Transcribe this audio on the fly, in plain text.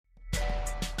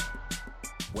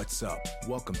What's up?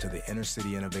 Welcome to the Inner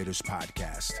City Innovators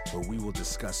Podcast, where we will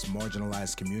discuss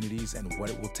marginalized communities and what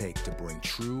it will take to bring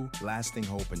true, lasting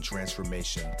hope and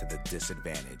transformation to the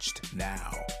disadvantaged.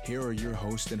 Now, here are your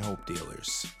hosts and hope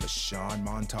dealers, LaShawn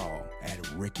Montal and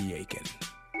Ricky Aiken.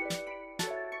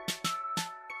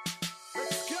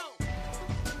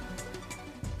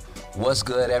 What's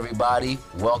good, everybody?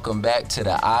 Welcome back to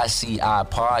the ICI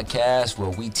podcast, where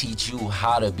we teach you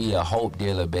how to be a hope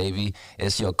dealer, baby.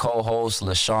 It's your co-host,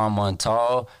 LaShawn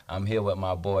Montal. I'm here with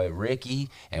my boy, Ricky,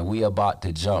 and we about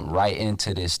to jump right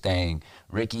into this thing.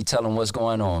 Ricky, tell them what's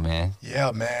going on, man.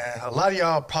 Yeah, man. A lot of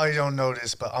y'all probably don't know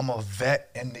this, but I'm a vet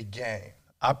in the game.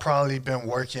 I've probably been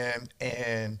working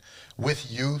with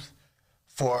youth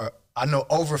for, I know,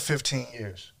 over 15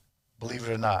 years, believe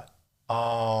it or not.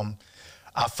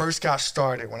 I first got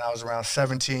started when I was around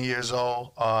 17 years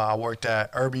old. I worked at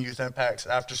Urban Youth Impact's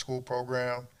after-school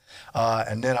program,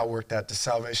 and then I worked at the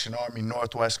Salvation Army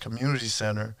Northwest Community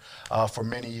Center for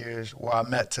many years, where I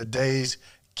met today's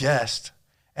guest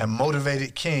and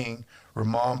motivated king,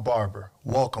 Ramon Barber.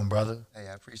 Welcome, brother. Hey,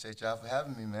 I appreciate y'all for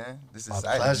having me, man. This is My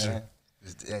exciting, pleasure.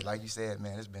 man. Like you said,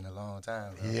 man, it's been a long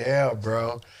time, bro. Yeah,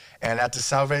 bro. And at the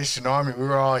Salvation Army, we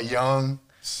were all young,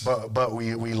 but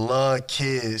we love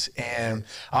kids. And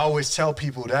I always tell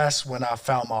people that's when I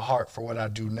found my heart for what I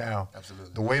do now.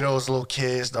 Absolutely. The way those little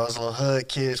kids, those little hood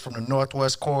kids from the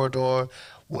Northwest Corridor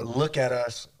would look at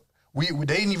us. They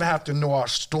didn't even have to know our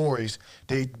stories,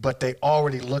 but they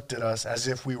already looked at us as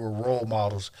if we were role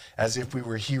models, as if we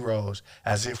were heroes,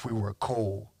 as if we were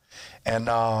cool. And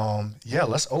yeah,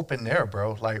 let's open there,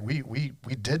 bro. Like we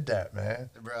did that,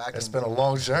 man. Bro, it's been a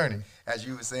long journey. As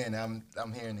you were saying,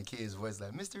 I'm hearing the kids' voice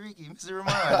like, Mr. Ricky, Mr.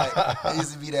 Ramon. Like, it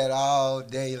used to be that all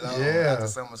day long after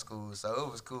summer school. So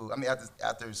it was cool. I mean,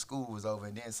 after school was over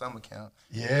and then summer camp.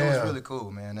 Yeah. It was really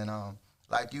cool, man. And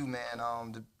like you, man,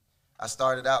 I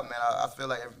started out, man, I feel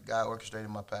like every guy orchestrated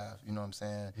my path. You know what I'm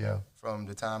saying? Yeah. From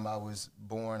the time I was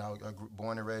born, I was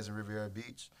born and raised in Riviera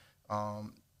Beach.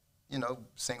 You know,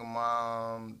 single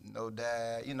mom, no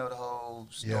dad, you know the whole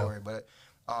story. Yeah. But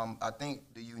I think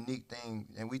the unique thing,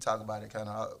 and we talk about it kind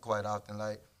of quite often,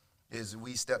 like, is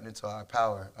we stepped into our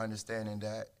power, understanding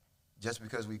that just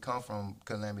because we come from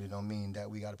calamity don't mean that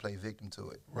we got to play victim to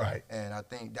it. Right. And I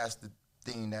think that's the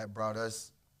thing that brought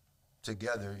us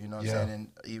together, you know what I'm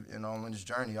saying? And on this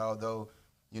journey, although,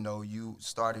 you know, you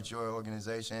started your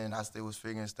organization, I still was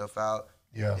figuring stuff out.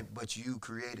 Yeah. But you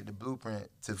created the blueprint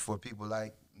for people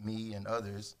like me and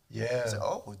others. Yeah. Say,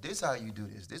 oh, this how you do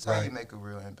this. This how you make a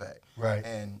real impact. Right.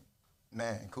 And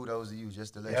man, kudos to you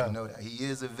just to let you know that he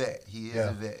is a vet. He is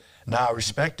a vet. Now I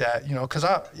respect that, you know, because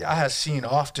I have seen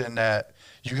often that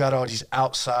you got all these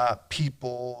outside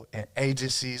people and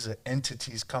agencies and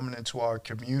entities coming into our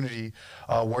community,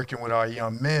 working with our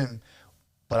young men,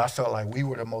 but I felt like we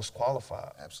were the most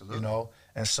qualified. Absolutely. You know,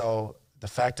 and so the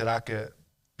fact that I could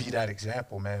be that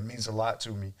example, man, means a lot to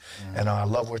me. Mm-hmm. And I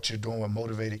love what you're doing with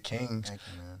Motivated Kings. Thank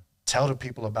you, man. Tell the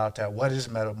people about that. What is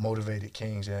Motivated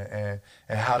Kings, and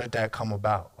how did that come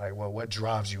about? Like, what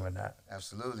drives you in that?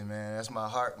 Absolutely, man. That's my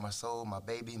heart, my soul, my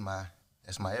baby,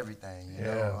 that's my everything. You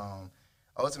know.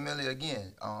 Ultimately,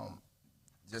 again,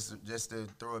 just to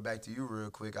throw it back to you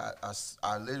real quick,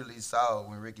 I literally saw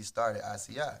when Ricky started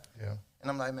ICI. Yeah. And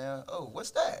I'm like, man, oh,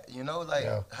 what's that? You know, like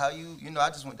how you know, I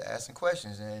just went to asking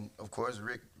questions. And of course,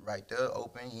 Rick right there,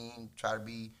 open, he ain't try to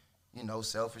be, you know,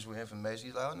 selfish with information.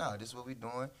 He's like, oh no, this is what we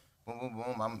doing. Boom, boom,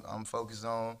 boom. I'm focused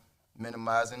on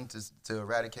minimizing to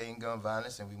eradicating gun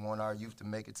violence, and we want our youth to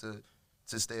make it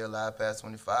to stay alive past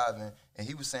 25. And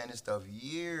he was saying this stuff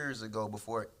years ago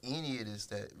before any of this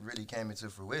that really came into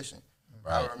fruition.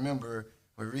 Right. I remember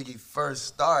when Ricky first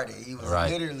started, he was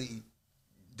literally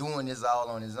doing this all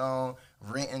on his own,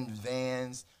 renting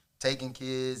vans, taking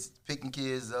kids, picking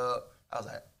kids up. I was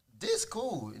like, this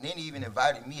cool. And then he even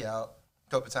invited me out a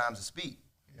couple times to speak.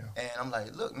 Yeah. And I'm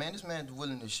like, look, man, this man's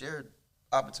willing to share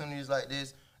opportunities like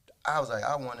this. I was like,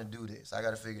 I want to do this. I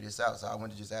got to figure this out. So I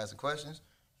went to just ask the questions.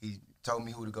 He told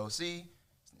me who to go see,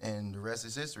 and the rest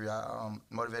is history.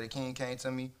 Motivated King came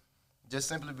to me just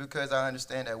simply because I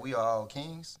understand that we are all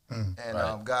kings,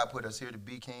 and God put us here to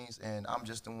be kings, and I'm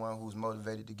just the one who's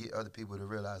motivated to get other people to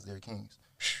realize they're kings.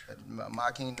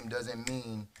 My kingdom doesn't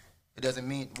mean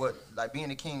like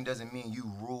being a king doesn't mean you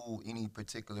rule any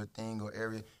particular thing or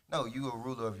area. No, you're a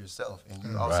ruler of yourself, and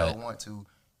you also want to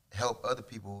help other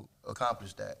people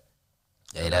accomplish that.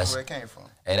 Hey, that's where it came from.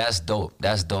 Hey, that's dope.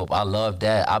 That's dope. I love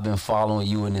that. I've been following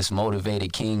you in this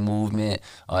Motivated King movement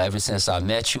ever since I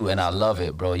met you, and I love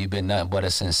it, bro. You've been nothing but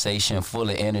a sensation, full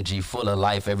of energy, full of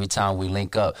life every time we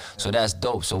link up. So that's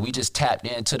dope. So we just tapped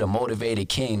into the Motivated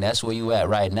King. That's where you at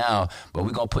right now. But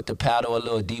we're going to put the paddle a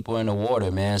little deeper in the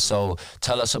water, man. So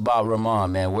tell us about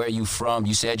Ramon, man. Where are you from?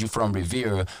 You said you're from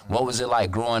Riviera. What was it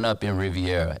like growing up in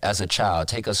Riviera as a child?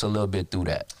 Take us a little bit through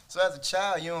that. So as a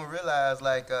child, you don't realize,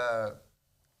 like,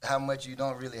 how much you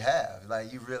don't really have.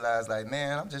 Like, you realize, like,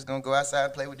 man, I'm just gonna go outside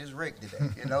and play with this Rick today,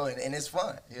 you know, and it's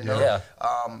fun, you know. Yeah.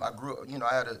 I grew up, you know,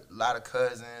 I had a lot of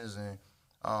cousins, and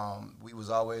we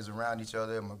was always around each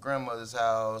other at my grandmother's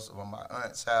house or my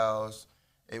aunt's house.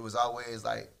 It was always,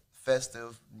 like,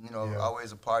 festive, you know,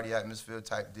 always a party atmosphere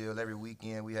type deal. Every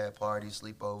weekend we had parties,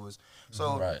 sleepovers.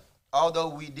 So although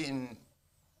we didn't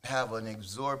have an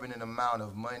exorbitant amount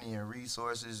of money and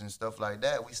resources and stuff like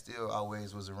that, we still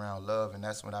always was around love, and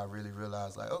that's when I really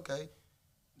realized, like, okay,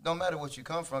 no matter what you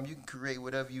come from, you can create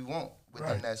whatever you want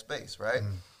within that space, right?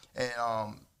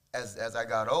 And as I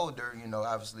got older, you know,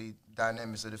 obviously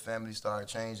dynamics of the family started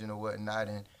changing or whatnot,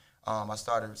 and I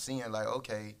started seeing, like,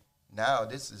 okay, now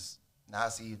I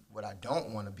see what I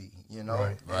don't want to be, you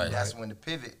know? And that's when the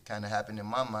pivot kind of happened in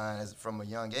my mind from a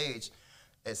young age.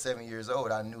 At 7 years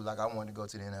old, I knew, like, I wanted to go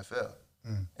to the NFL.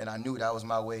 And I knew that was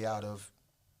my way out of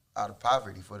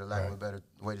poverty, for the lack of a better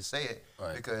way to say it.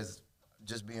 Because,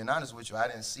 just being honest with you, I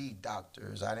didn't see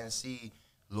doctors. I didn't see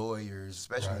lawyers,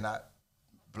 especially not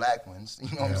black ones.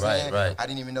 You know what I'm saying? I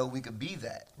didn't even know we could be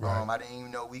that. I didn't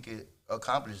even know we could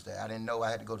accomplish that. I didn't know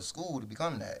I had to go to school to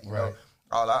become that. You know,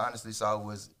 all I honestly saw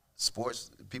was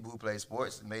sports, people who played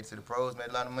sports, made it to the pros, made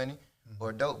a lot of money.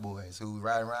 Or dope boys who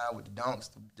ride around with the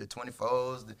dunks, the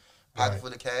 24s, the pocket full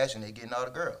of cash, and they getting all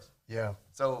the girls. Yeah.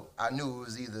 So I knew it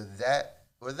was either that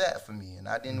or that for me, and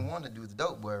I didn't want to do the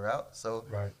dope boy route. So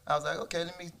I was like, okay,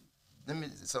 let me.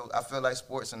 So I feel like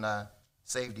sports and I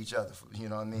saved each other. You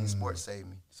know what I mean? Sports saved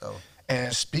me. So.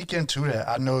 And speaking to that,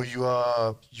 I know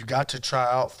you got to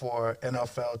try out for an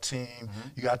NFL team.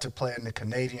 You got to play in the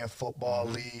Canadian Football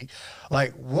League.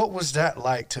 Like, what was that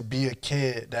like to be a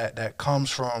kid that comes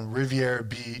from Riviera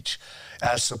Beach?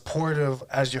 As supportive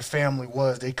as your family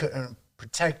was, they couldn't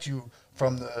protect you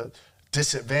from the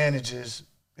disadvantages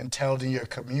entailed in your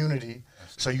community.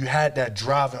 So you had that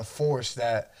driving force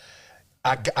that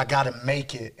I got to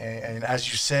make it. And as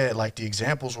you said, like, the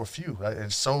examples were few. Right?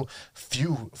 And so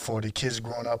few for the kids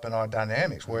growing up in our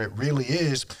dynamics, where it really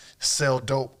is sell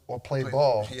dope or play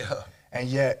ball. And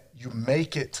yet you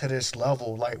make it to this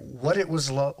level. Like, what was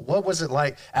it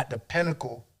like at the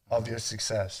pinnacle of your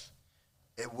success?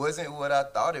 It wasn't what I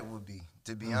thought it would be,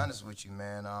 to be honest with you,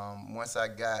 man. Once I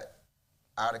got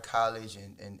out of college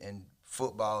and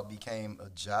football became a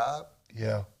job,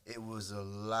 it was a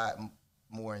lot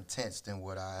more intense than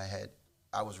what I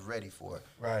was ready for.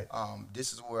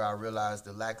 This is where I realized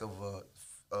the lack of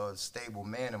a stable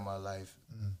man in my life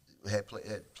had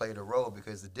played a role,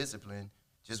 because the discipline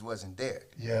just wasn't there.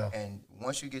 And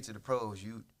once you get to the pros,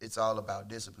 it's all about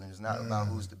discipline. It's not about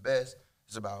who's the best.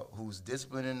 It's about who's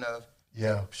disciplined enough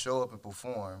to show up and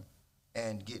perform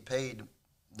and get paid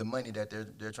the money that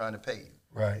they're trying to pay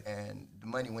you. And the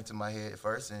money went to my head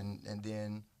first, and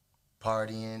then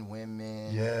partying,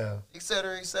 women, et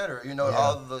cetera, et cetera. You know,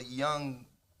 all the young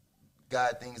guy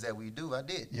things that we do, I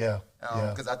did.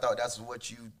 Because I thought that's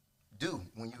what you do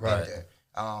when you get there.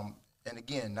 And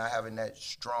again, not having that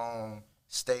strong,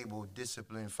 stable,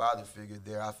 disciplined father figure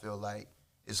there, I feel like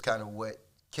is kind of what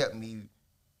kept me,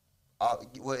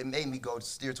 it made me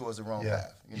steer towards the wrong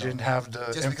path. You didn't have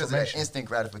the just because of that instant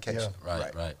gratification.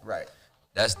 Right.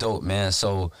 That's dope, man.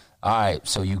 So, all right,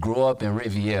 so you grew up in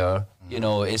Riviera. You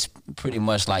know, it's pretty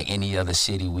much like any other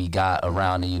city we got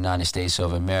around the United States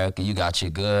of America. You got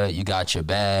your good, you got your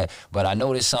bad. But I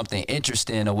noticed something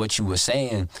interesting of what you were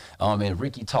saying, and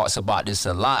Ricky talks about this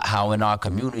a lot, how in our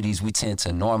communities we tend to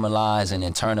normalize and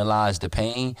internalize the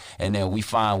pain, and then we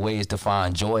find ways to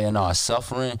find joy in our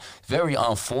suffering. Very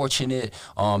unfortunate.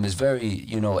 It's very,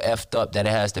 effed up that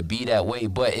it has to be that way,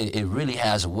 but it really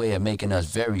has a way of making us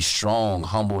very strong,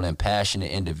 humble, and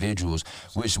passionate individuals,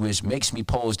 which makes me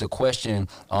pose the question,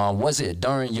 was it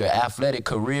during your athletic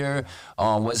career,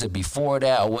 was it before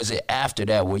that, or was it after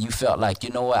that, where you felt like,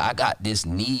 you know what, I got this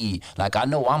need, like, I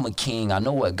know I'm a king, I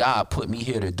know what God put me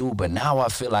here to do, but now I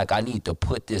feel like I need to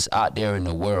put this out there in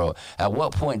the world? At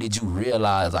what point did you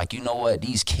realize, like, you know what,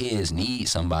 these kids need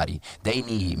somebody, they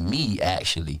need me,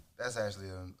 actually? That's actually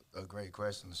a great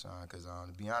question, Sean, because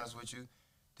to be honest with you,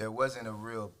 there wasn't a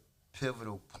real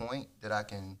pivotal point that I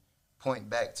can point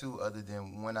back to, other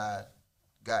than when I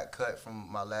got cut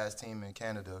from my last team in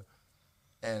Canada.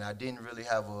 and I didn't really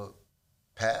have a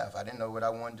path. I didn't know what I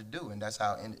wanted to do, and that's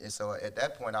how. And so at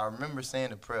that point, I remember saying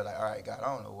the prayer like, "All right, God, I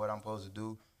don't know what I'm supposed to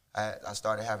do." I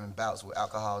started having bouts with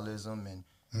alcoholism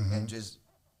and just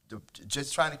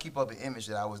trying to keep up an image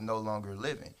that I was no longer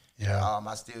living. Yeah.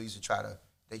 I still used to try to.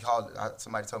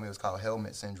 Somebody told me it was called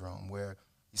helmet syndrome, where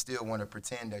you still want to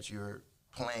pretend that you're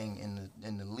playing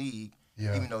in the league,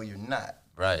 even though you're not.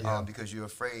 Right. Because you're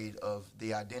afraid of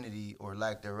the identity or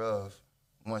lack thereof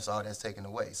once all that's taken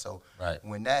away. So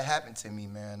when that happened to me,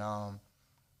 man,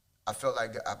 I felt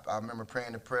like I remember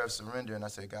praying the prayer of surrender, and I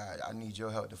said, God, I need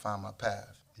your help to find my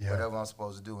path, whatever I'm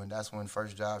supposed to do. And that's when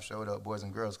first job showed up, Boys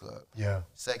and Girls Club. Yeah.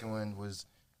 Second one was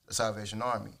the Salvation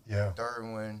Army. Yeah. Third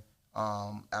one,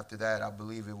 after that, I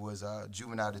believe it was a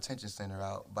juvenile detention center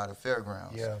out by the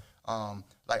fairgrounds. Yeah.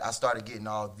 Like I started getting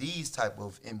all these type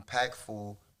of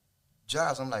impactful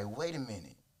jobs. I'm like, wait a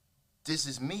minute, this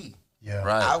is me. Yeah.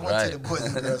 Right. I went to the Boys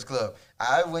and Girls Club.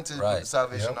 I went to the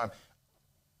Salvation Yep. Army.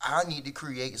 I need to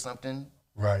create something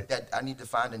that I need to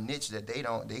find a niche that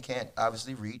they can't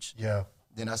obviously reach. Yeah.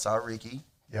 Then I saw Ricky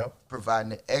Yep. providing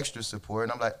the extra support,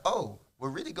 and I'm like, oh,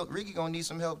 well, Ricky gonna need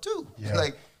some help too. Yeah.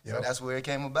 So that's where it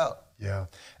came about. Yeah.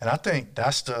 And I think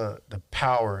that's the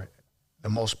power, the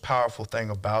most powerful thing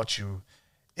about you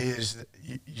is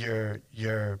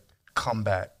your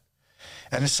comeback.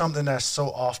 And it's something that's so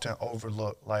often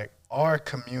overlooked. Like, our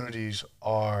communities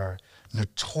are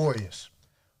notorious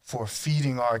for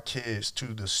feeding our kids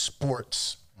to the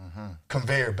sports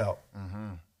conveyor belt.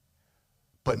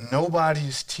 But nobody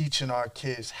is teaching our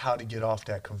kids how to get off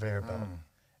that conveyor belt.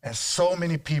 And so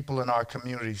many people in our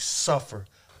community suffer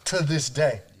to this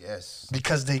day. Yes.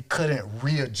 Because they couldn't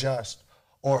readjust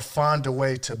or find a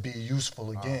way to be useful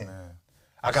again. Oh, man.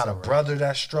 I got a brother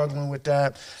that's struggling with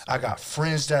that. I got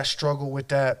friends that struggle with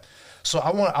that. So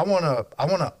I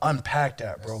wanna unpack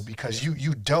that, bro, because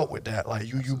you dealt with that. Like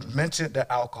you mentioned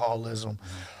the alcoholism.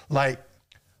 Like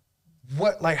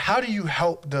how do you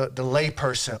help the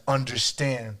layperson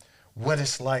understand what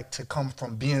it's like to come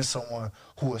from being someone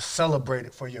who is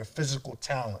celebrated for your physical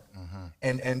talent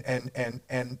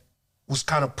and was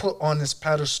kind of put on this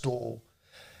pedestal?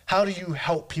 How do you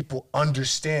help people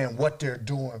understand what they're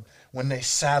doing when they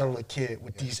saddle a kid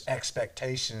with these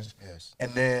expectations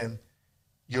and then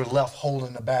you're left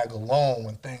holding the bag alone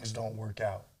when things don't work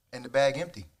out? And the bag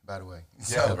empty, by the way.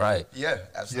 Yeah, So, right. Yeah,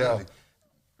 absolutely. Yeah.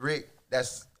 Rick,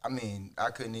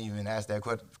 I couldn't even ask that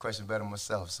question better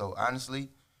myself. So honestly,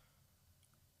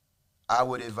 I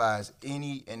would advise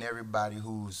any and everybody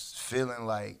who's feeling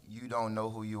like you don't know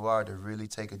who you are to really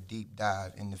take a deep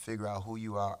dive and to figure out who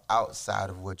you are outside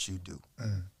of what you do.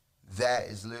 That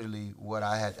is literally what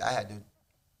I had to,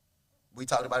 we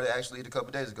talked about it actually a couple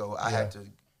of days ago. I had to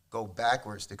go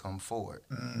backwards to come forward.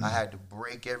 I had to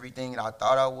break everything that I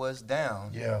thought I was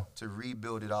down to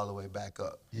rebuild it all the way back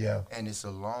up. Yeah. And it's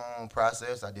a long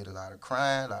process. I did a lot of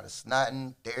crying, a lot of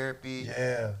snotting, therapy.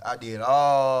 Yeah. I did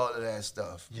all of that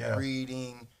stuff. Yeah.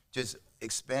 Reading, just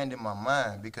expanding my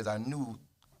mind because I knew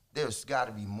there's got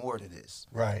to be more to this.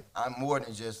 Right. I'm more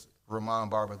than just Ramon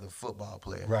Barber, the football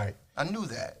player. Right. I knew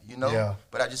that, you know? Yeah.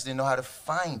 But I just didn't know how to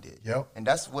find it. Yep. And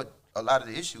that's what a lot of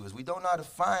the issue is. We don't know how to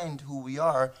find who we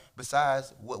are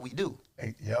besides what we do.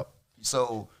 Yep.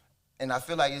 So, and I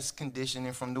feel like it's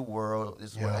conditioning from the world.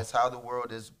 It's how the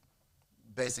world has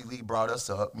basically brought us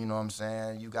up. You know what I'm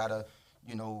saying? You gotta,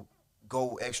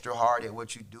 go extra hard at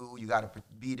what you do. You gotta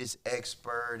be this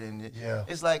expert, and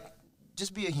it's like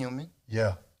just be a human.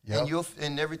 Yeah. Yep.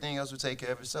 And everything else will take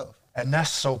care of itself. And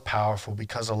that's so powerful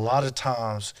because a lot of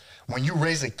times when you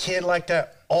raise a kid like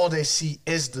that, all they see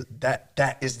is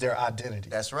that is their identity.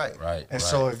 That's right. Right. And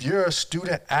so if you're a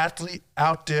student athlete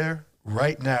out there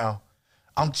right now,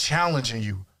 I'm challenging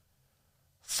you.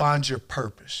 Find your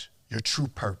purpose, your true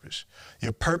purpose.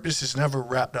 Your purpose is never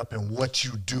wrapped up in what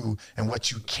you do and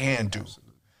what you can do.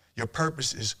 Your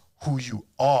purpose is who you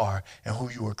are and who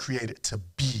you were created to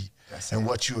be and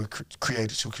what you were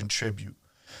created to contribute.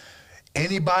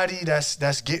 Anybody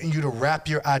that's getting you to wrap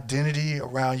your identity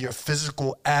around your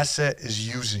physical asset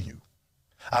is using you.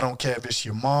 I don't care if it's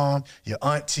your mom, your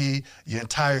auntie, your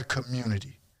entire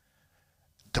community.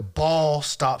 The ball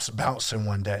stops bouncing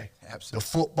one day. Absolutely. The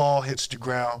football hits the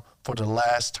ground for the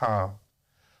last time.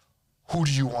 Who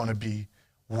do you want to be?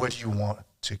 What do you want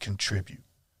to contribute?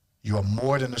 You are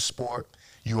more than a sport.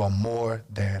 You are more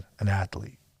than an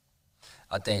athlete.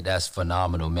 I think that's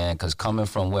phenomenal, man, because coming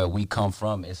from where we come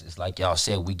from, it's like y'all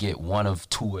said, we get one of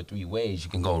 2 or 3 ways.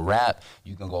 You can go rap,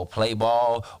 you can go play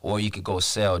ball, or you can go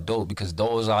sell dope, because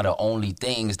those are the only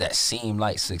things that seem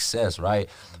like success, right?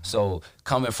 So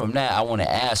coming from that, I want to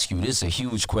ask you, this is a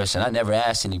huge question. I never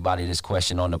asked anybody this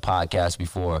question on the podcast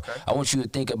before. Okay. I want you to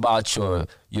think about your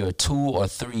 2 or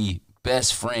 3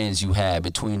 best friends you had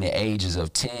between the ages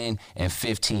of 10 and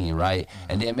 15, right?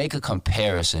 And then make a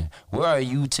comparison. Where are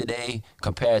you today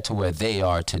compared to where they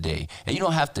are today? And you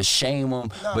don't have to shame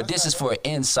them, but this is for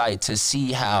insight to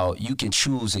see how you can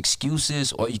choose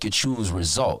excuses or you can choose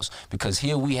results. Because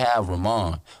here we have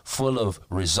Ramon, full of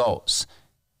results.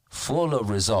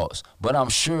 But I'm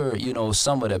sure, you know,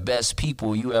 some of the best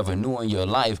people you ever knew in your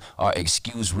life are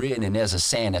excuse ridden, and there's a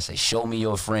saying that says, show me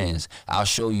your friends, I'll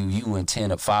show you in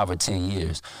 5 or 10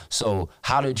 years. So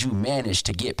how did you manage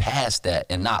to get past that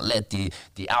and not let the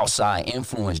outside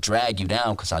influence drag you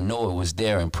down? Because I know it was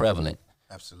there and prevalent.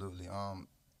 Absolutely.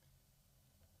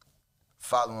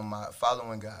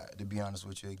 Following God, to be honest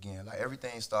with you again. Like,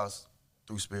 everything starts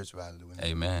through spirituality with me.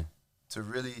 Amen. To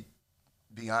really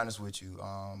be honest with you,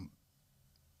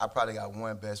 I probably got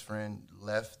one best friend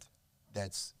left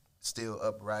that's still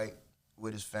upright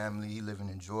with his family. He living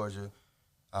in Georgia.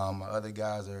 My other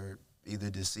guys are either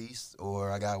deceased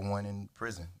or I got one in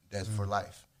prison that's for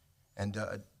life. And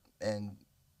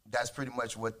that's pretty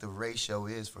much what the ratio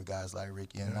is for guys like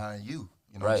Ricky and I and you.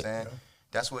 You know what I'm saying?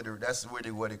 Yeah.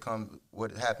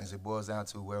 What happens. It boils down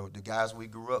to where the guys we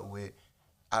grew up with,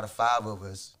 out of 5 of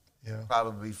us,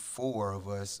 probably 4 of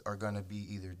us are going to be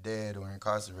either dead or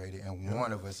incarcerated, and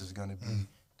one of us is going to be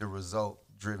the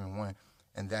result-driven one.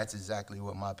 And that's exactly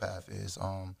what my path is.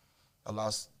 I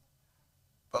lost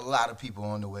a lot of people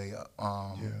on the way up.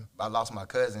 I lost my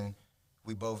cousin.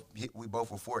 We both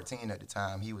were 14 at the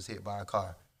time. He was hit by a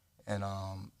car. And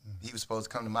he was supposed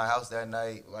to come to my house that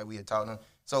night, like we had taught him.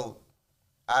 So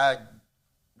I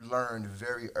learned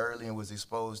very early and was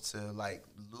exposed to, like,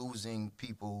 losing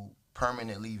people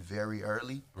permanently very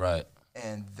early. Right.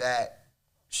 And that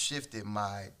shifted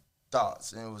my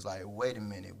thoughts. And it was like, wait a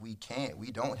minute, we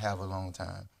don't have a long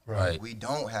time. Right. We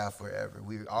don't have forever.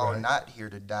 We're all not here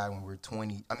to die when we're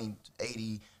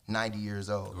 80, 90 years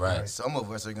old. Right. Some of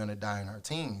us are going to die in our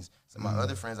teens. So my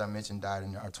other friends I mentioned died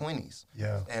in our 20s.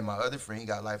 Yeah. And my other friend, he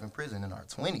got life in prison in our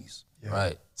 20s. Yeah.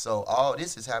 Right. So all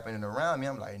this is happening around me.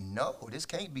 I'm like, no, this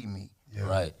can't be me. Yeah.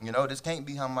 Right. You know, this can't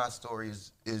be how my story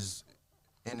is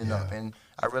ending up. And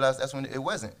I realized that's when it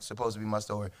wasn't supposed to be my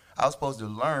story. I was supposed to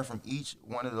learn from each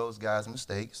one of those guys'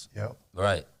 mistakes. Yep.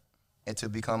 Right. And to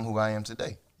become who I am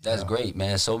today. That's great,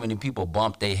 man. So many people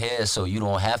bump their head, so you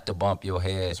don't have to bump your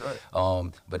head. That's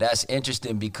right. But that's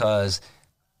interesting because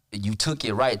you took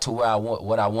it right to where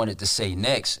what I wanted to say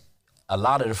next. A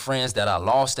lot of the friends that I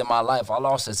lost in my life, I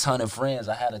lost a ton of friends.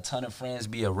 I had a ton of friends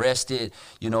be arrested,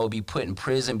 be put in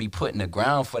prison, be put in the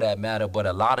ground for that matter. But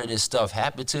a lot of this stuff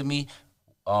happened to me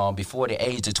before the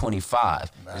age of 25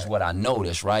 is what I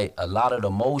noticed, right? A lot of the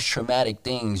most traumatic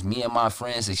things me and my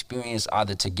friends experienced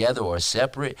either together or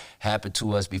separate happened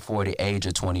to us before the age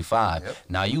of 25. Yep.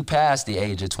 Now, you passed the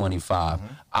age of 25.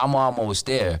 I'm almost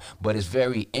there, but it's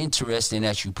very interesting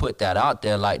that you put that out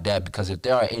there like that, because if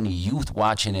there are any youth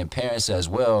watching and parents as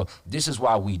well, this is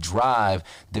why we drive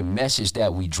the message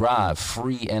that we drive,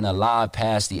 free and alive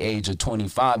past the age of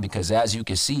 25, because as you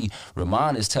can see,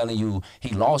 Ramon is telling you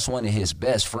he lost one of his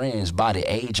best friends by the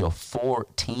age of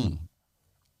 14.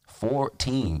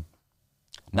 14.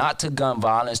 Not to gun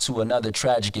violence, to another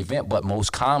tragic event, but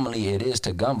most commonly it is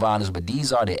to gun violence. But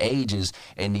these are the ages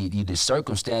and the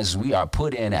circumstances we are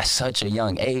put in at such a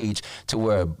young age, to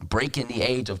where breaking the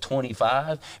age of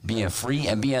 25, being free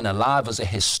and being alive is a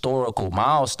historical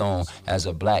milestone as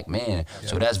a black man. Yeah.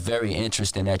 So that's very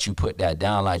interesting that you put that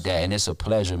down like that. And it's a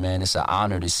pleasure, man. It's an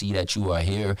honor to see that you are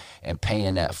here and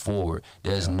paying that forward.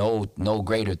 There's no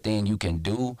greater thing you can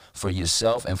do for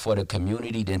yourself and for the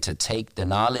community than to take the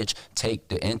knowledge, take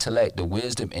the intellect, the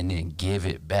wisdom, and then give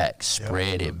it back,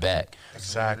 spread it back.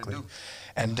 Exactly.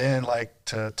 And then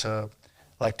to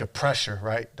the pressure,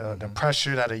 right? The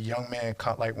pressure that a young man,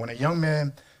 like when a young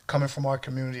man coming from our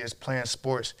community is playing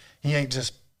sports, he ain't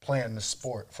just playing the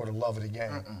sport for the love of the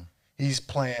game. He's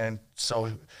playing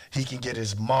so he can get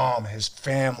his mom, his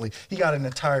family. He got an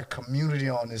entire community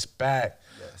on his back.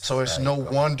 Yes, so it's no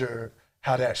wonder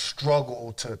how that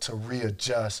struggle to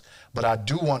readjust. But I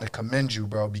do want to commend you,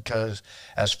 bro, because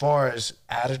as far as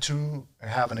attitude and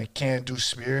having a can-do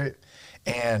spirit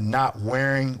and not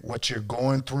wearing what you're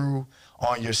going through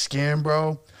on your skin,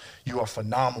 bro, you are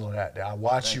phenomenal at that. I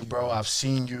watch you, bro. I've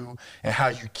seen you and how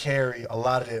you carry a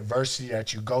lot of the adversity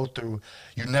that you go through.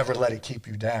 You never let it keep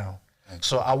you down.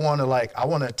 So I want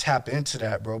to tap into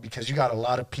that, bro, because you got a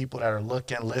lot of people that are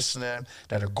looking, listening,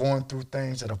 that are going through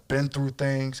things, that have been through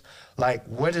things. Like,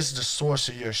 what is the source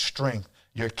of your strength,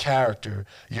 your character,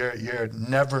 your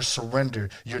never surrender,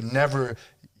 your never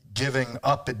giving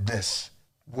up at this?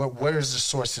 What is the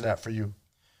source of that for you?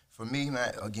 For me,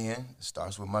 man, again, it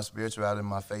starts with my spirituality and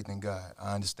my faith in God.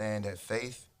 I understand that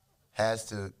faith has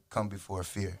to come before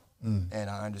fear. And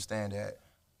I understand that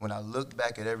when I look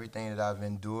back at everything that I've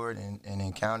endured and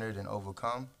encountered and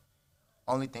overcome,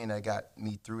 only thing that got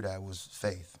me through that was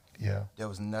faith. Yeah. There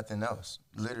was nothing else,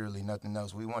 literally nothing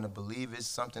else. We want to believe it's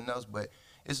something else, but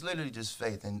it's literally just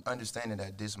faith and understanding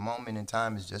that this moment in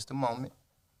time is just a moment.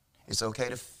 It's okay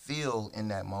to feel in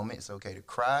that moment. It's okay to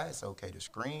cry. It's okay to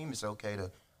scream. It's okay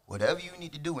to whatever you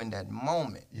need to do in that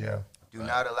moment. Yeah. Do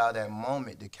not allow that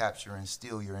moment to capture and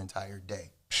steal your entire day.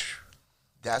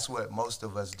 That's what most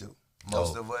of us do.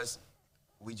 Most of us,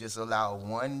 we just allow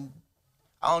one.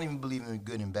 I don't even believe in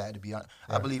good and bad, to be honest.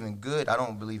 Right. I believe in good. I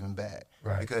don't believe in bad.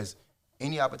 Right. Because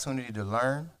any opportunity to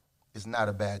learn is not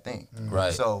a bad thing.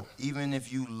 Right. So even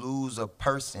if you lose a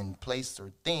person, place,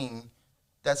 or thing,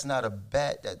 that's not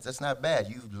bad.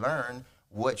 You've learned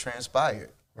what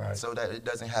transpired, right, so that it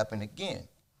doesn't happen again.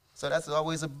 So that's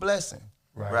always a blessing,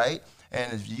 right?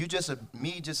 And if you just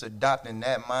adopting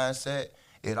that mindset,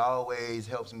 it always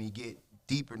helps me get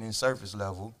deeper than surface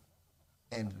level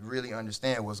and really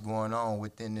understand what's going on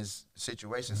within this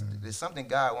situation. There's something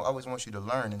God always wants you to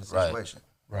learn in the situation.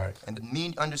 Right. And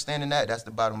me understanding that's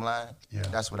the bottom line. Yeah.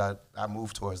 That's what I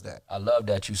move towards that. I love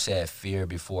that you said fear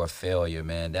before failure,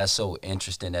 man. That's so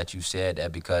interesting that you said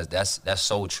that, because that's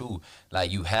so true.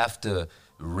 Like, you have to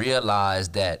realize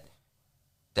that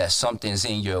something's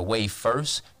in your way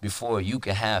first before you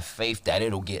can have faith that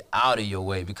it'll get out of your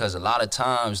way. Because a lot of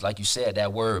times, like you said,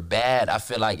 that word bad, I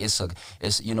feel like it's a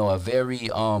very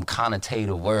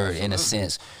connotative word. Absolutely. In a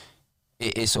sense.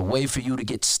 It's a way for you to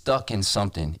get stuck in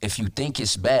something. If you think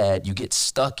it's bad, you get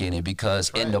stuck in it,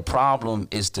 because in the problem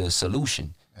is the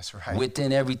solution. That's right.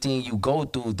 Within everything you go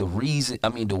through, the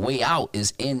way out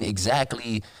is in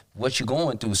exactly what you're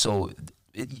going through. So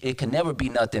it can never be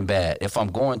nothing bad. If I'm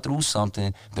going through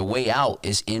something, the way out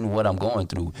is in what I'm going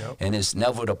through. Yep. And it's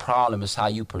never the problem, it's how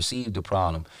you perceive the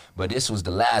problem. But this was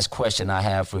the last question I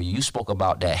have for you. You spoke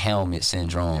about that helmet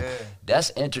syndrome. Yeah.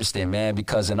 That's interesting, man,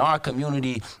 because in our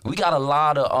community, we got a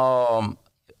lot of,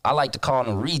 I like to call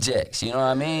them rejects, you know what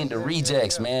I mean? The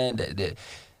rejects, man.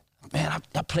 Man,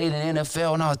 I played in the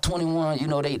NFL when I was 21. You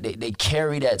know, they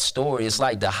carry that story. It's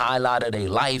like the highlight of their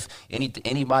life.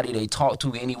 Anybody they talk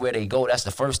to, anywhere they go, that's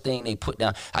the first thing they put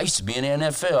down. I used to be in the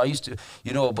NFL. I used to,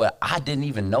 but I didn't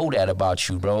even know that about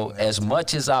you, bro. As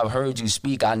much as I've heard you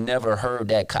speak, I never heard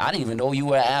that. I didn't even know you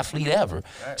were an athlete ever.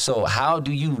 Right. So how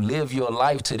do you live your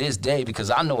life to this day? Because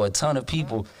I know a ton of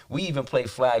people. We even play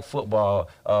flag football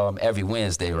every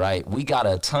Wednesday, right? We got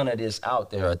a ton of this out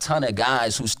there, a ton of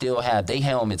guys who still have their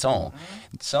helmets on.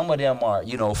 Some of them are,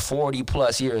 40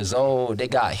 plus years old. They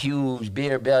got huge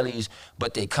beer bellies,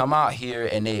 but they come out here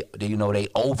and they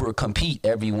over compete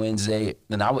every Wednesday.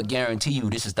 And I would guarantee you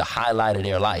this is the highlight of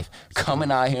their life.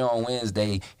 Coming out here on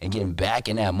Wednesday and getting back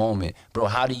in that moment. Bro,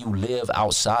 how do you live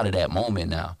outside of that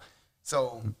moment now?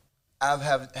 So I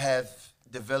have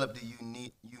developed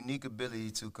the unique ability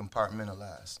to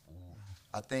compartmentalize.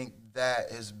 I think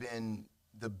that has been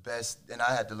the best, and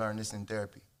I had to learn this in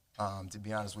therapy. To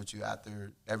be honest with you,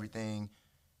 after everything,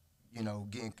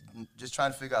 just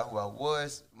trying to figure out who I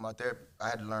was, my therapy, I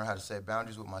had to learn how to set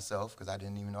boundaries with myself, because I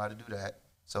didn't even know how to do that.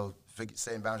 So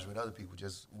setting boundaries with other people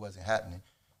just wasn't happening.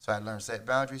 So I had to learn to set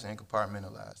boundaries and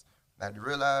compartmentalize. I had to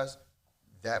realize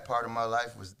that part of my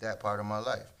life was that part of my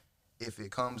life. If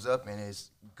it comes up and it's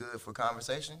good for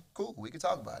conversation, cool, we can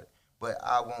talk about it. But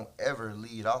I won't ever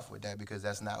lead off with that, because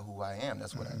that's not who I am.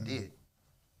 That's what I did.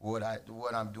 What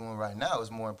I'm doing right now is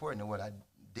more important than what I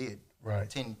did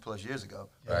 10 plus years ago.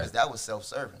 Because that was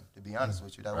self-serving, to be honest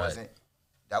with you.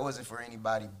 That wasn't for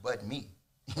anybody but me.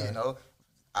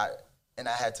 I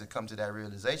had to come to that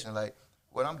realization, like,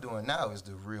 what I'm doing now is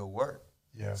the real work.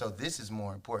 Yeah. So this is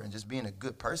more important. Just being a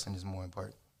good person is more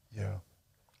important. Yeah.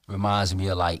 Reminds me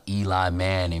of like Eli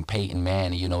Manning, Peyton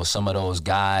Manning, some of those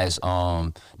guys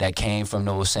that came from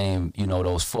those same,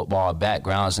 those football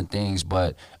backgrounds and things.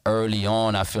 But early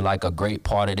on, I feel like a great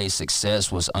part of their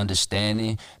success was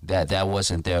understanding that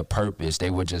wasn't their purpose. They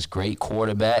were just great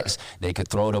quarterbacks. They could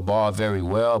throw the ball very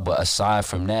well. But aside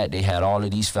from that, they had all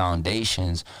of these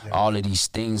foundations, all of these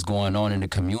things going on in the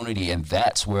community. And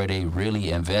that's where they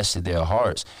really invested their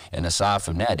hearts. And aside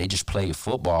from that, they just played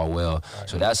football well. Right.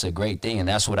 So that's a great thing. And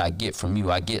that's what I get from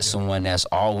you. I get someone that's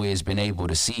always been able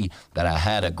to see that I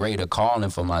had a greater calling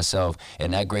for myself,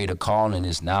 and that greater calling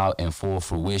is now in full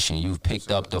fruition. You've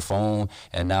picked up the phone,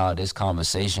 and now this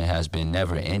conversation has been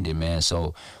never ended, man.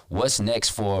 So what's next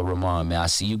for Ramon, man? I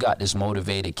see you got this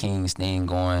Motivated Kings thing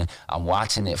going. I'm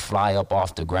watching it fly up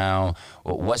off the ground.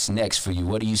 What's next for you?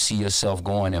 What do you see yourself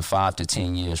going in 5 to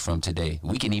 10 years from today?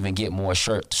 We can even get more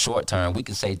short term. We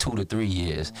can say 2 to 3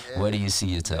 years. Yeah. Where do you see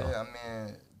yourself? Yeah, I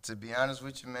mean, to be honest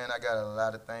with you, man, I got a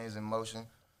lot of things in motion,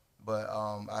 but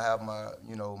I have my,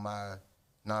 my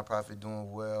nonprofit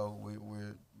doing well.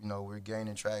 We're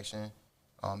gaining traction.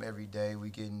 Every day we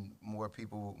getting more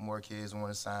people, more kids want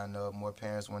to sign up, more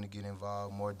parents want to get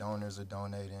involved, more donors are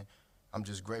donating. I'm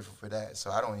just grateful for that.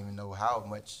 So I don't even know how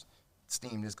much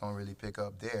steam this gonna really pick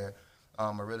up there.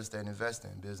 A real estate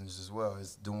investing business as well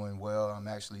is doing well. I'm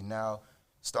actually now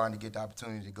starting to get the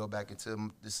opportunity to go back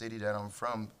into the city that I'm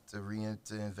from to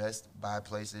invest, buy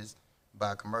places,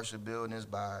 buy commercial buildings,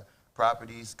 buy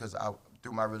properties, because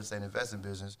through my real estate investing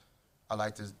business, I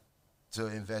like to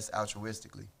invest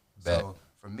altruistically. Bet. So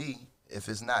for me, if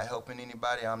it's not helping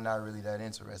anybody, I'm not really that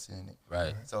interested in it.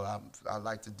 Right. So I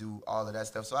like to do all of that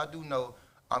stuff. So I do know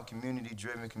I'm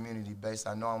community-driven, community-based.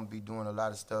 I know I'm going to be doing a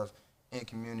lot of stuff in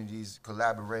communities,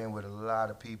 collaborating with a lot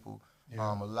of people,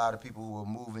 a lot of people who are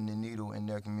moving the needle in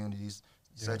their communities,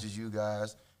 such as you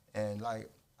guys. And,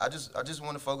 I just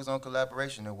want to focus on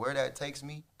collaboration. And where that takes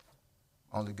me,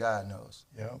 only God knows.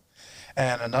 Yeah.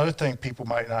 And another thing people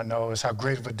might not know is how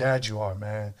great of a dad you are,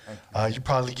 man. You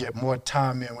probably get more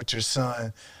time in with your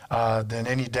son than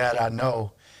any dad I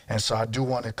know. And so I do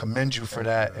want to commend you for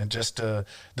that. And just the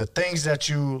things that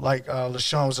you, like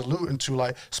LaShawn was alluding to,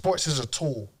 like sports is a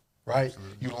tool, right?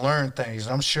 Absolutely. You learn things.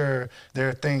 And I'm sure there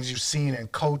are things you've seen in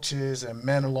coaches and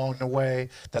men along the way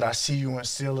that I see you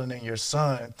instilling in your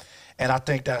son. And I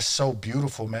think that's so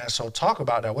beautiful, man. So talk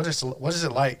about that. What is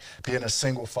it like being a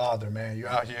single father, man? You're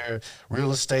out here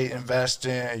real estate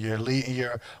investing. You're leading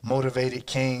your Motivated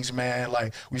Kings, man.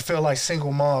 Like, we feel like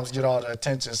single moms get all the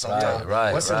attention sometimes.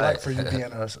 Right, What's it like for you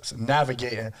being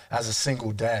navigating as a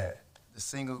single dad? The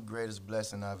single greatest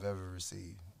blessing I've ever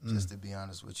received, just to be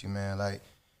honest with you, man.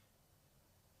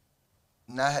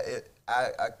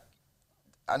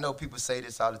 I know people say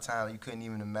this all the time. You couldn't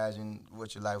even imagine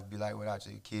what your life would be like without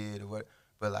your kid or what.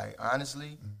 But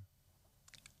honestly,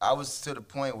 I was to the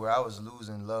point where I was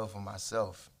losing love for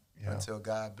myself until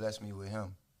God blessed me with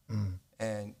him.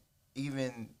 And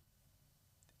even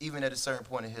at a certain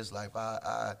point in his life,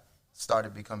 I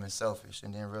started becoming selfish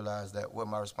and then realized that what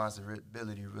my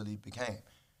responsibility really became.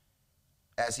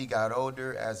 As he got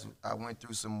older, as I went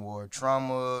through some more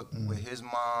trauma with his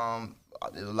mom,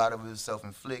 a lot of it was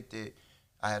self-inflicted.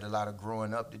 I had a lot of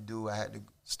growing up to do. I had to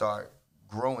start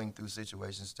growing through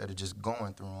situations instead of just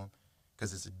going through them,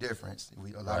 because it's a difference.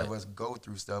 A lot of us go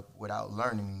through stuff without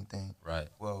learning anything. Right.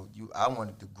 Well, I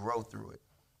wanted to grow through it.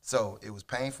 So it was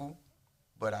painful,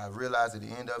 but I realized at the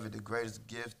end of it, the greatest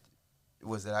gift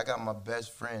was that I got my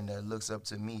best friend that looks up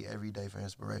to me every day for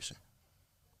inspiration.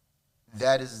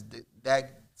 That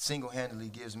single-handedly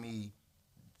gives me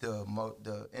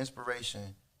the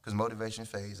inspiration. Because motivation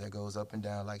fades, that goes up and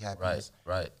down like happiness.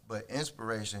 Right. But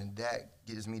inspiration, that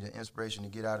gives me the inspiration to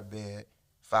get out of bed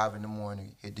 5 in the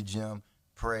morning, hit the gym,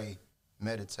 pray,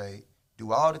 meditate,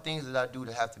 do all the things that I do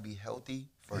to have to be healthy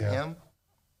for him.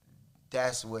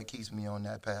 That's what keeps me on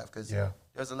that path. Because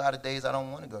there's a lot of days I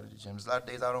don't want to go to the gym. There's a lot of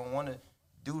days I don't want to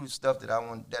do the stuff that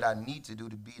I need to do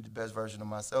to be the best version of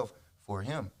myself for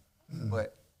him.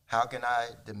 But how can I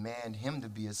demand him to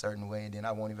be a certain way and then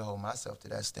I won't even hold myself to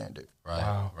that standard?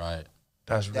 Right.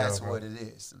 That's what it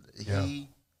is. He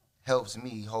helps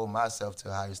me hold myself to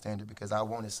a higher standard because I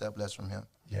won't accept less from him.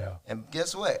 Yeah. And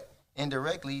guess what?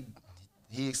 Indirectly,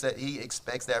 he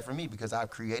expects that from me because I've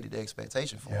created the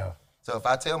expectation for him. So if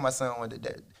I tell my son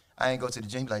that I ain't go to the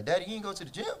gym, he's like, Daddy, you ain't go to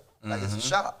the gym? Like, it's a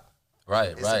shock.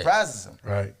 It surprises him.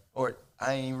 Right. Or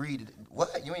I ain't read it.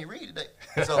 What? You ain't read it today?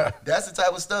 So that's the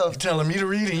type of stuff. You telling me to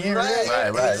read it, you ain't read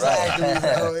it?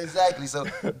 Right. Exactly. So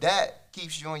that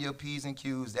keeps you on your P's and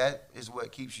Q's. That is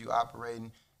what keeps you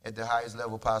operating at the highest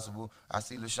level possible. I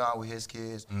see LaShawn with his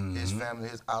kids, his family,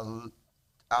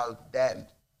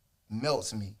 that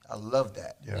melts me. I love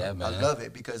that. Yeah, man. I love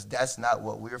it because that's not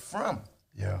what we're from.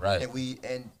 Yeah. Right.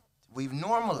 And we've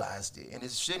normalized it, and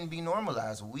it shouldn't be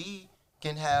normalized. We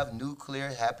can have nuclear,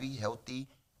 happy, healthy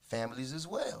families as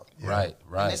well. Right.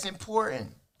 And it's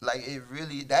important.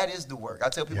 That is the work. I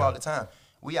tell people all the time,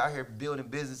 we out here building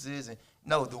businesses, and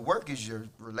no, the work is your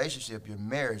relationship, your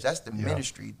marriage. That's the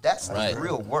ministry. That's the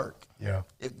real work. Yeah.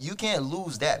 If you can't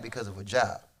lose that because of a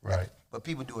job. Right. But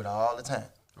people do it all the time.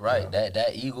 Right,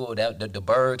 that eagle, the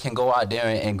bird can go out there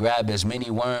and grab as many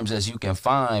worms as you can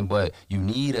find, but you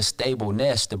need a stable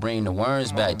nest to bring the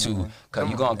worms back to, because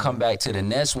you're going to come back to the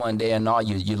nest one day and all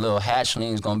your little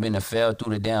hatchlings going to be fell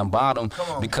through the damn bottom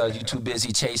because you're too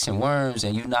busy chasing worms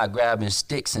and you're not grabbing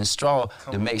sticks and straw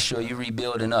to make sure you're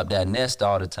rebuilding up that nest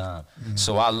all the time.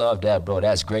 So I love that, bro.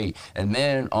 That's great. And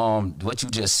then what you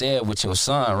just said with your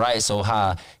son, right? So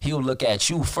how he'll look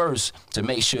at you first to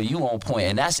make sure you on point,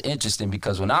 and that's interesting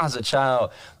because when I was a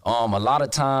child, a lot of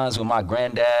times when my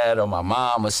granddad or my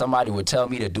mom or somebody would tell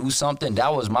me to do something,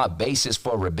 that was my basis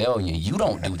for rebellion. You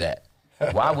don't do that.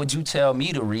 Why would you tell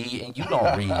me to read and you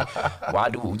don't read? Why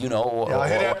do, you know, y'all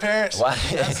hear that, parents?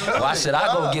 Why should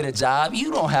I go get a job?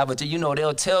 You don't have it. You know,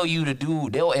 they'll tell you to do,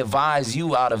 they'll advise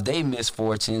you out of their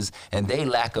misfortunes and their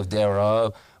lack of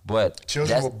thereof. But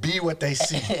children will be what they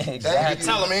see. Exactly.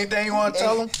 Tell them anything you want to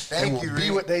tell them. They will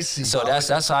be what they see. So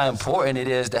that's how important it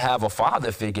is to have a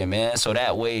father figure, man. So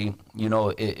that way, you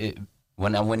know,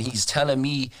 when he's telling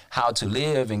me how to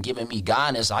live and giving me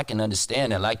guidance, I can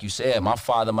understand that. Like you said, my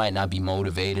father might not be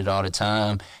motivated all the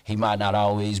time. He might not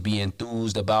always be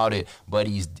enthused about it, but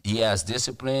he has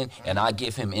discipline, and I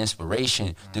give him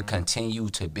inspiration to continue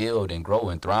to build and grow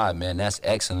and thrive, man. That's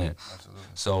excellent. Absolutely.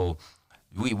 So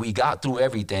we got through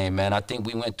everything, man. I think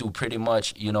we went through pretty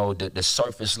much, you know, the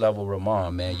surface level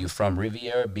Ramon, man. You from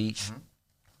Riviera Beach.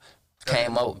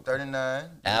 Came up 39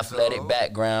 athletic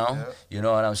background, yep. You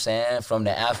know what I'm saying? From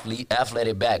the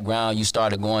athletic background, you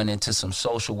started going into some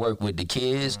social work with the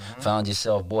kids, found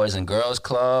yourself Boys and Girls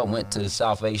Club, went to the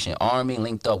South Asian Army,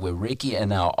 linked up with Ricky, and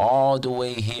now all the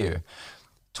way here.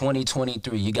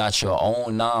 2023, you got your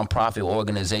own nonprofit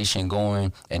organization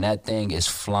going, and that thing is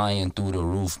flying through the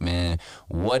roof, man.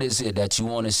 What is it that you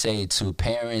want to say to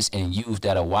parents and youth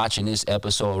that are watching this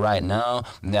episode right now,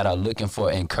 that are looking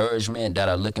for encouragement, that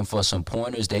are looking for some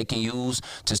pointers they can use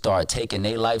to start taking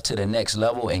their life to the next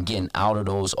level and getting out of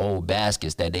those old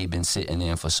baskets that they've been sitting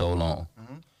in for so long?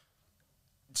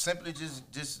 Simply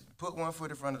just put one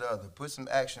foot in front of the other. Put some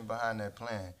action behind that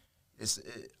plan.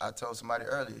 I told somebody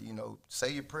earlier, you know,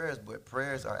 say your prayers, but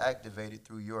prayers are activated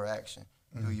through your action,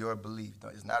 through your belief.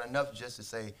 It's not enough just to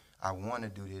say, I want to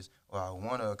do this or I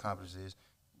want to accomplish this.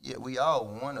 Yeah, we all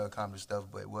want to accomplish stuff,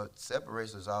 but what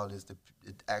separates us all is the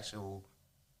actual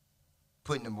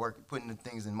putting the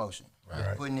things in motion,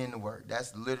 right. Putting in the work.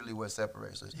 That's literally what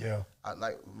separates us. Yeah.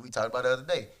 Like we talked about the other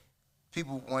day,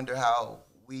 people wonder how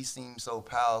we seem so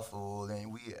powerful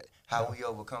and how we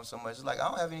overcome so much. It's like, I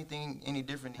don't have anything any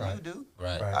different than you do.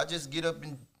 Right. I just get up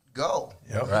and go.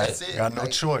 Yep. That's it. Got no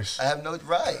choice. I have no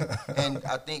right. And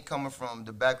I think coming from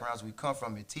the backgrounds we come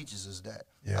from, it teaches us that.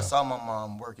 Yeah. I saw my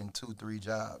mom working 2-3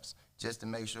 jobs just to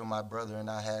make sure my brother and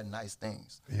I had nice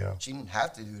things. Yeah. She didn't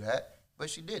have to do that, but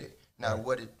she did it. Now,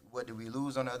 what did we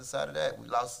lose on the other side of that? We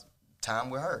lost time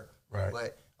with her. Right.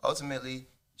 But ultimately,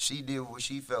 she did what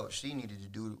she felt she needed to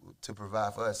do to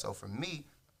provide for us. So for me,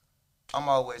 I'm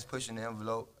always pushing the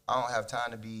envelope. I don't have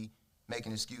time to be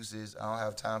making excuses. I don't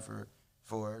have time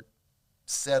for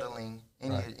settling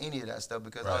any of that stuff,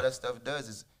 because all that stuff does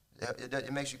is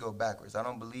it makes you go backwards. I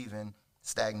don't believe in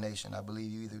stagnation. I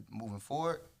believe you either moving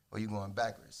forward or you're going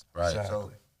backwards. Right. Exactly.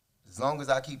 So as long as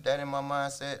I keep that in my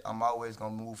mindset, I'm always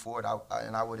going to move forward.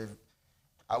 I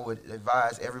would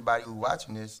advise everybody who's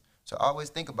watching this to always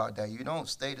think about that. You don't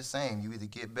stay the same. You either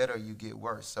get better or you get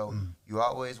worse. So you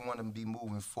always want to be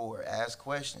moving forward. Ask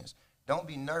questions. Don't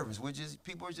be nervous.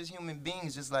 People are just human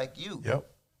beings just like you. Yep.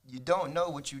 You don't know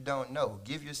what you don't know.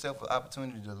 Give yourself an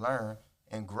opportunity to learn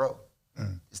and grow.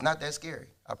 It's not that scary.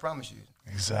 I promise you.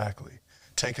 Exactly.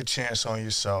 Take a chance on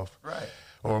yourself. Right.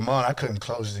 Well, Ramon, I couldn't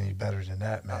close it any better than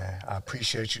that, man. I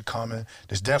appreciate you coming.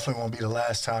 This definitely won't be the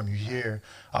last time you're here.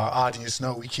 Our audience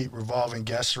know we keep revolving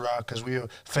guests around because we're a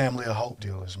family of hope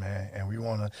dealers, man. And we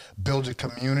want to build a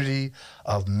community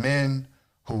of men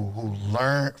who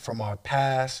learn from our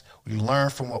past. We learn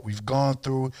from what we've gone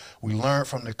through. We learn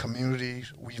from the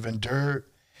communities we've endured.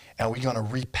 And we're going to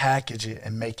repackage it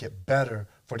and make it better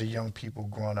for the young people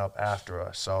growing up after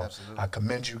us. So I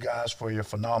commend you guys for your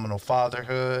phenomenal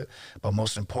fatherhood, but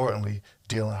most importantly,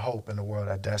 dealing hope in the world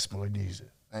that desperately needs it.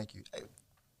 Thank you. Hey,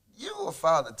 you're a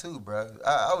father too, bro.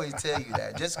 I always tell you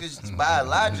that. Just because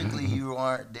biologically you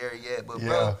aren't there yet, but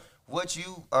bro, what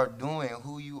you are doing,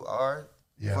 who you are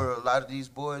for a lot of these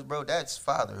boys, bro, that's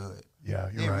fatherhood. Yeah,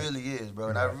 you're right. It really is, bro.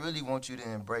 And I really want you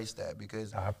to embrace that,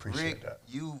 because I appreciate Rick, that.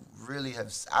 you really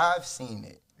have, I've seen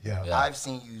it. Yeah. I've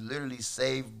seen you literally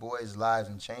save boys' lives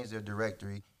and change their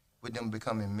directory with them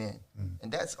becoming men.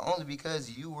 And that's only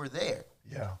because you were there.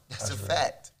 Yeah. That's a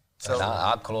fact. So And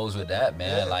I'll close with that,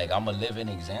 man. Like, I'm a living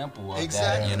example of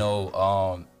that, you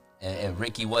know. And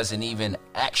Ricky wasn't even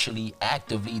actually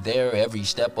actively there every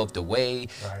step of the way.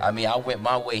 Right. I mean, I went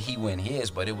my way, he went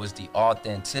his, but it was the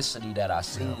authenticity that I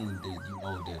seen,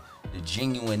 the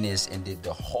genuineness and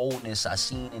the wholeness I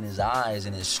seen in his eyes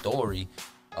and his story.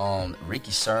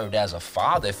 Ricky served as a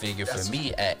father figure for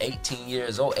me at 18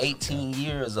 years old. 18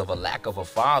 years of a lack of a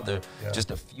father,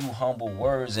 just a few humble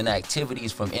words and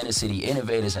activities from inner city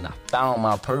innovators, and I found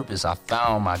my purpose. I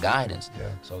found my guidance.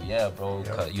 So yeah, bro,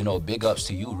 you know, big ups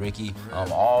to you, Ricky.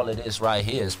 All of this right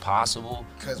here is possible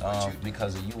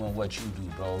because of you and what you do,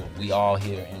 bro. We all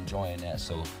here enjoying that.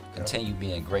 So continue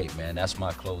being great, man. That's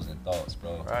my closing thoughts,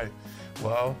 bro. All right.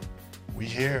 Well, we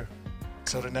here.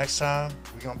 Till the next time,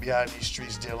 we're going to be out in these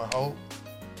streets dealing hope.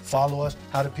 Follow us.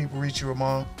 How do people reach you,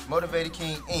 Ramon? Motivated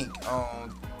King Inc.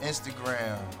 on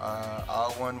Instagram,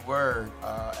 all one word.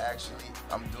 Actually,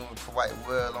 I'm doing quite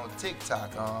well on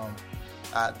TikTok.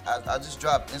 I just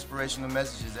drop inspirational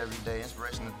messages every day,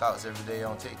 inspirational thoughts every day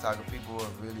on TikTok, and people are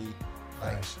really,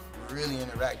 really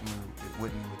interacting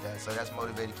with me with that. So that's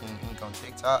Motivated King Inc. on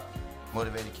TikTok,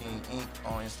 Motivated King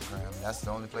Inc. on Instagram. That's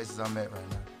the only places I'm at right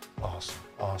now.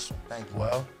 Awesome. Thank you.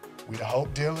 Well, we the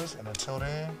hope dealers, and until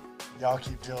then, y'all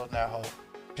keep dealing that hope.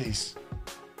 Peace.